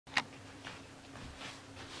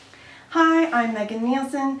Hi, I'm Megan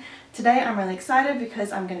Nielsen. Today I'm really excited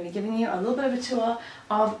because I'm going to be giving you a little bit of a tour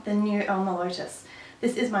of the new Elna Lotus.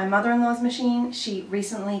 This is my mother-in-law's machine. She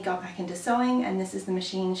recently got back into sewing and this is the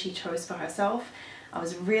machine she chose for herself. I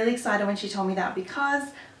was really excited when she told me that because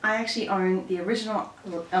I actually own the original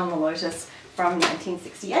Elna Lotus from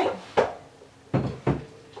 1968.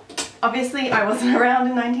 Obviously I wasn't around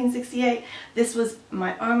in 1968. This was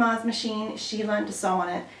my Omar's machine. She learned to sew on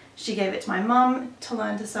it. She gave it to my mum to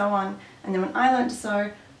learn to sew on, and then when I learned to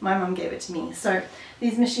sew, my mum gave it to me. So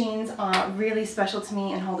these machines are really special to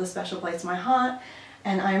me and hold a special place in my heart,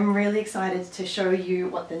 and I'm really excited to show you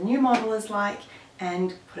what the new model is like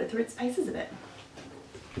and put it through its paces a bit.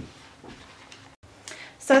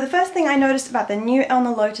 So the first thing I noticed about the new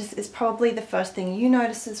Elna Lotus is probably the first thing you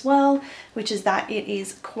notice as well, which is that it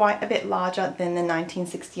is quite a bit larger than the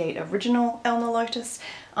 1968 original Elna Lotus.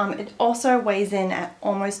 It also weighs in at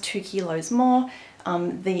almost 2 kilos more.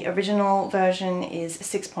 The original version is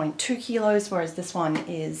 6.2 kilos, whereas this one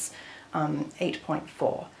is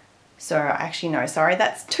 8.4. So actually no, sorry,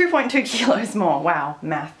 that's 2.2 kilos more. Wow,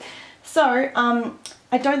 math. So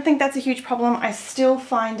I don't think that's a huge problem. I still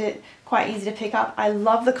find it quite easy to pick up. I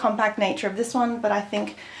love the compact nature of this one, but I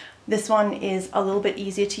think this one is a little bit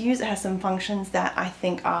easier to use. It has some functions that I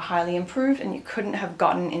think are highly improved and you couldn't have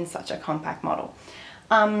gotten in such a compact model.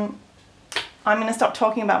 I'm going to stop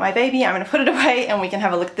talking about my baby. I'm going to put it away and we can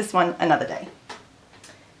have a look at this one another day.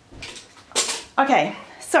 Okay,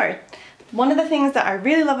 so one of the things that I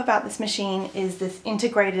really love about this machine is this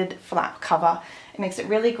integrated flap cover. It makes it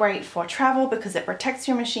really great for travel because it protects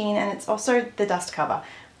your machine, and it's also the dust cover.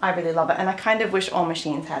 I really love it, and I kind of wish all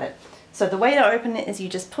machines had it. So the way to open it is you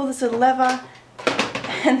just pull this little lever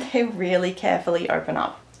and they really carefully open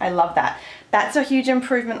up. I love that. That's a huge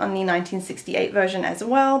improvement on the 1968 version as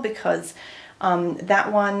well, because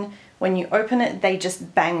that one, when you open it, they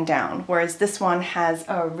just bang down, whereas this one has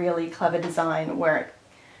a really clever design where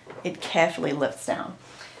it carefully lifts down.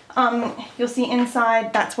 You'll see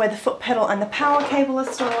inside, that's where the foot pedal and the power cable are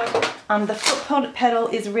stored. The foot pedal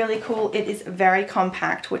is really cool. It is very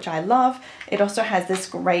compact, which I love. It also has this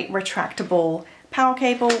great retractable power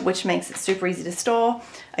cable, which makes it super easy to store.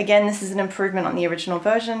 Again, this is an improvement on the original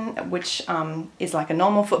version, which is like a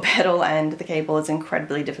normal foot pedal, and the cable is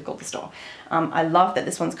incredibly difficult to store. I love that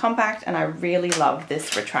this one's compact, and I really love this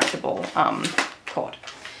retractable cord.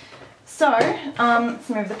 So let's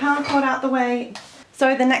move the power cord out the way.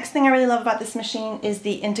 So the next thing I really love about this machine is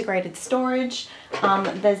the integrated storage.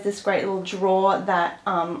 There's this great little drawer that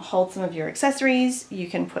holds some of your accessories. You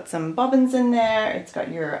can put some bobbins in there. It's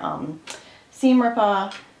got your seam ripper,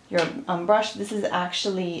 your brush. This is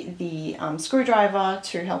actually the screwdriver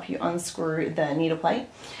to help you unscrew the needle plate.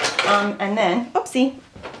 And then, oopsie,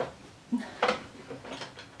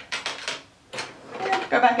 yeah,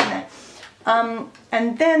 go back in there.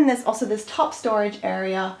 And then there's also this top storage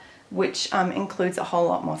area, which includes a whole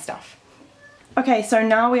lot more stuff. Okay, so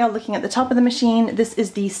now we are looking at the top of the machine. This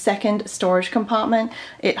is the second storage compartment.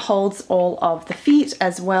 It holds all of the feet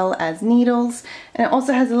as well as needles, and it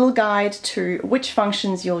also has a little guide to which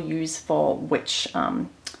functions you'll use for which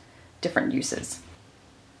different uses.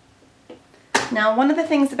 Now, one of the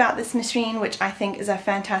things about this machine, which I think is a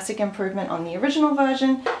fantastic improvement on the original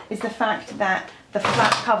version, is the fact that the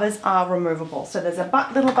flap covers are removable. So there's a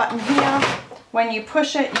little button here. When you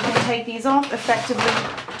push it, you can take these off, effectively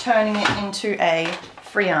turning it into a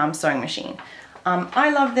free arm sewing machine. I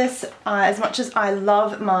love this as much as I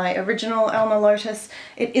love my original Elna Lotus.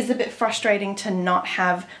 It is a bit frustrating to not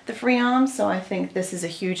have the free arm, so I think this is a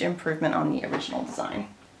huge improvement on the original design.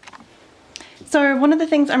 So one of the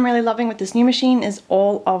things I'm really loving with this new machine is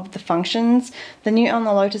all of the functions. The new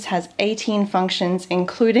Elna Lotus has 18 functions,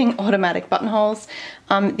 including automatic buttonholes.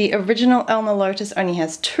 The original Elna Lotus only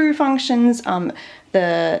has 2 functions,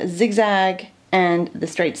 the zigzag and the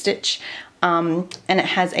straight stitch, and it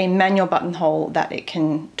has a manual buttonhole that it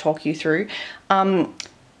can talk you through. I'm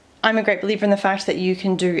a great believer in the fact that you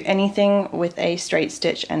can do anything with a straight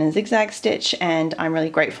stitch and a zigzag stitch, and I'm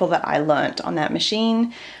really grateful that I learnt on that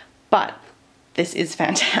machine. But this is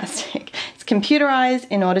fantastic. It's computerized.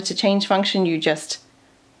 In order to change function, you just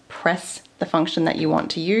press the function that you want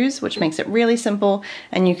to use, which makes it really simple,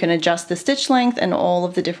 and you can adjust the stitch length and all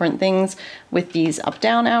of the different things with these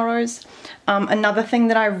up-down arrows. Another thing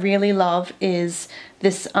that I really love is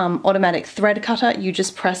this automatic thread cutter. You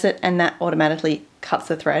just press it and that automatically cuts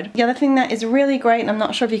the thread. The other thing that is really great, and I'm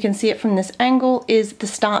not sure if you can see it from this angle, is the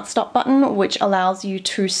start stop button, which allows you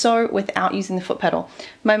to sew without using the foot pedal.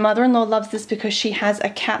 My mother-in-law loves this because she has a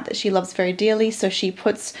cat that she loves very dearly, so she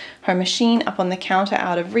puts her machine up on the counter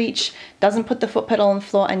out of reach, doesn't put the foot pedal on the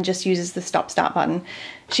floor, and just uses the stop start button.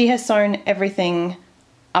 She has sewn everything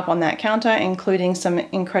up on that counter, including some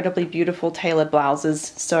incredibly beautiful tailored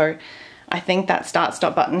blouses, so I think that start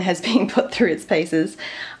stop button has been put through its paces.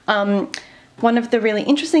 One of the really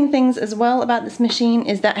interesting things as well about this machine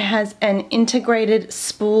is that it has an integrated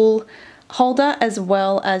spool holder as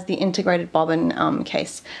well as the integrated bobbin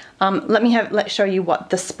case. Let's show you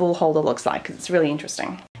what the spool holder looks like, because it's really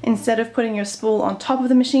interesting. Instead of putting your spool on top of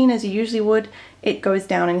the machine as you usually would, it goes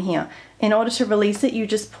down in here. In order to release it, you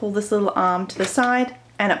just pull this little arm to the side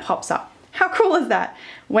and it pops up. How cool is that?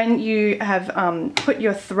 When you have put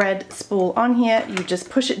your thread spool on here, you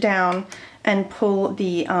just push it down and pull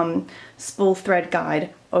the spool thread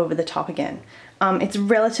guide over the top again. It's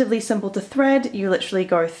relatively simple to thread. You literally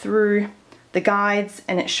go through the guides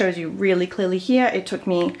and it shows you really clearly here. It took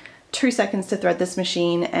me 2 seconds to thread this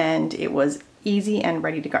machine and it was easy and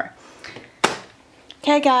ready to go.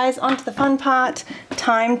 Okay guys, on to the fun part.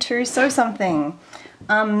 Time to sew something.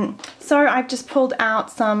 So I've just pulled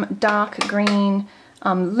out some dark green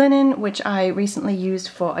linen, which I recently used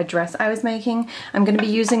for a dress I was making. I'm going to be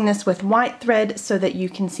using this with white thread so that you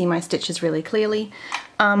can see my stitches really clearly.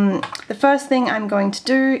 The first thing I'm going to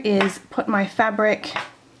do is put my fabric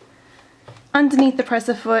underneath the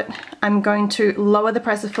presser foot. I'm going to lower the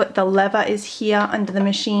presser foot. The lever is here under the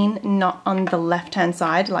machine, not on the left hand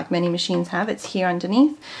side like many machines have. It's here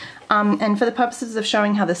underneath. And for the purposes of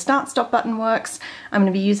showing how the start stop button works, I'm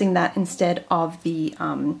going to be using that instead of the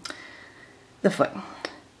foot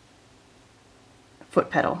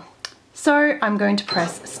pedal. So I'm going to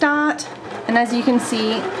press start, and as you can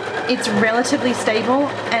see, it's relatively stable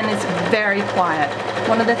and it's very quiet.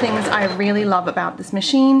 One of the things I really love about this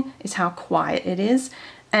machine is how quiet it is,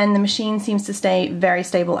 and the machine seems to stay very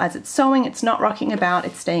stable as it's sewing. It's not rocking about,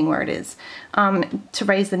 it's staying where it is. To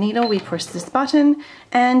raise the needle, we push this button,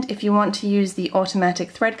 and if you want to use the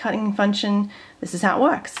automatic thread cutting function, this is how it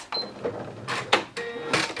works.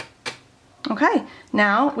 Okay,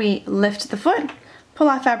 now we lift the foot, pull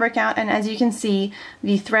our fabric out, and as you can see,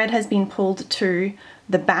 the thread has been pulled to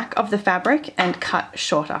the back of the fabric and cut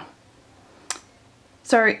shorter.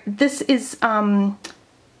 So this is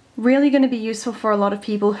really going to be useful for a lot of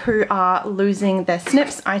people who are losing their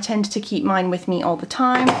snips. I tend to keep mine with me all the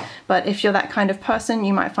time, but if you're that kind of person,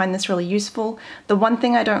 you might find this really useful. The one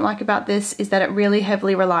thing I don't like about this is that it really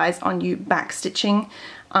heavily relies on you back stitching.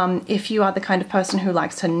 If you are the kind of person who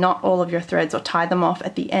likes to knot all of your threads or tie them off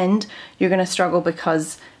at the end, you're going to struggle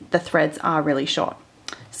because the threads are really short.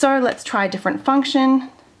 So let's try a different function.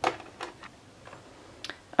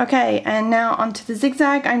 Okay, and now onto the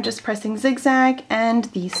zigzag. I'm just pressing zigzag and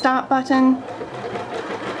the start button.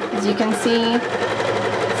 As you can see,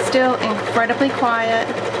 still incredibly quiet.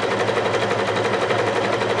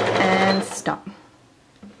 And stop.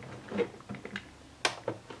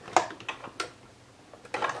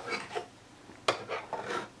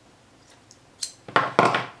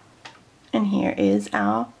 And here is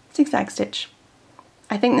our zigzag stitch.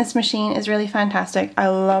 I think this machine is really fantastic. I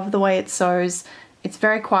love the way it sews. It's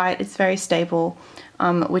very quiet, it's very stable,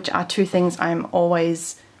 which are two things I'm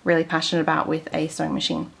always really passionate about with a sewing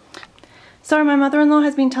machine. So my mother-in-law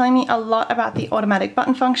has been telling me a lot about the automatic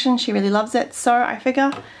button function. She really loves it, so I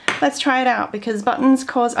figure let's try it out, because buttons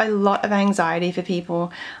cause a lot of anxiety for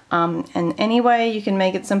people, and any way you can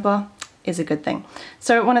make it simpler is a good thing.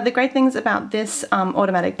 So one of the great things about this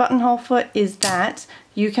automatic buttonhole foot is that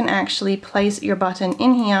you can actually place your button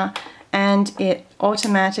in here and it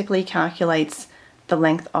automatically calculates the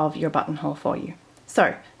length of your buttonhole for you.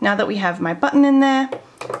 So now that we have my button in there,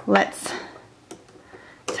 let's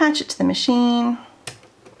attach it to the machine.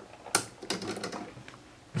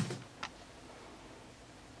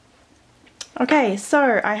 Okay,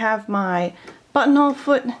 so I have my buttonhole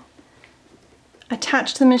foot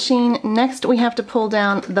attached to the machine. Next we have to pull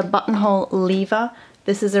down the buttonhole lever.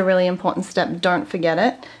 This is a really important step, don't forget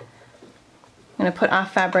it. I'm going to put our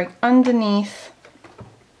fabric underneath,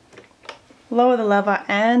 lower the lever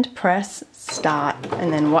and press start,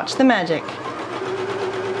 and then watch the magic.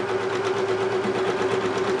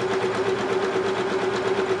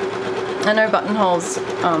 I know buttonholes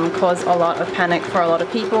cause a lot of panic for a lot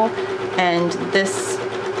of people, and this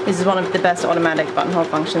is one of the best automatic buttonhole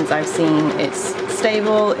functions I've seen. It's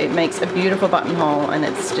stable, it makes a beautiful buttonhole, and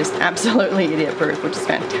it's just absolutely idiot proof, which is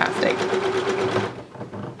fantastic.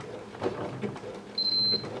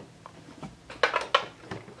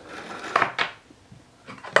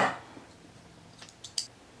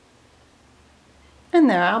 And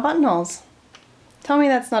there are our buttonholes. Tell me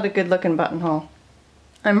that's not a good looking buttonhole.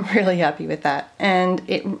 I'm really happy with that.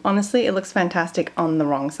 And honestly, it looks fantastic on the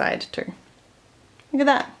wrong side too. Look at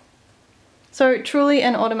that. So truly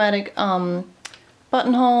an automatic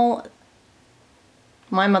buttonhole.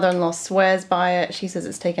 My mother-in-law swears by it. She says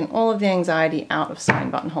it's taken all of the anxiety out of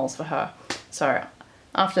sewing buttonholes for her. So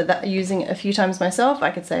after that, using it a few times myself,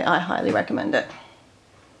 I could say I highly recommend it.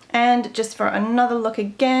 And just for another look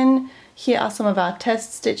again, here are some of our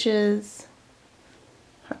test stitches.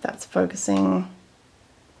 Hope that's focusing.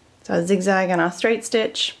 So a zigzag and our straight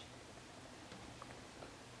stitch.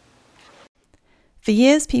 For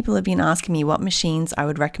years, people have been asking me what machines I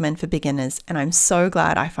would recommend for beginners, and I'm so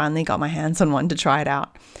glad I finally got my hands on one to try it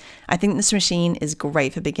out. I think this machine is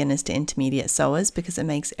great for beginners to intermediate sewers because it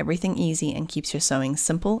makes everything easy and keeps your sewing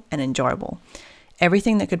simple and enjoyable.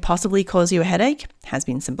 Everything that could possibly cause you a headache has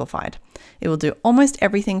been simplified. It will do almost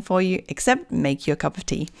everything for you except make you a cup of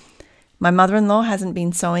tea. My mother-in-law hasn't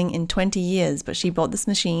been sewing in 20 years, but she bought this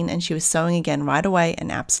machine and she was sewing again right away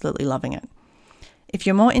and absolutely loving it. If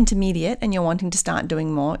you're more intermediate and you're wanting to start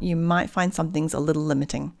doing more, you might find some things a little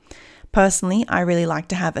limiting. Personally, I really like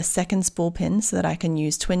to have a second spool pin so that I can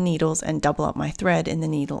use twin needles and double up my thread in the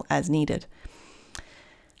needle as needed.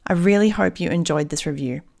 I really hope you enjoyed this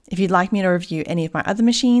review. If you'd like me to review any of my other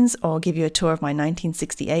machines or give you a tour of my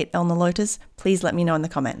 1968 Elna Lotus, please let me know in the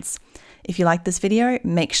comments. If you like this video,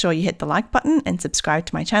 make sure you hit the like button and subscribe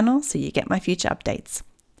to my channel so you get my future updates.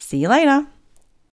 See you later!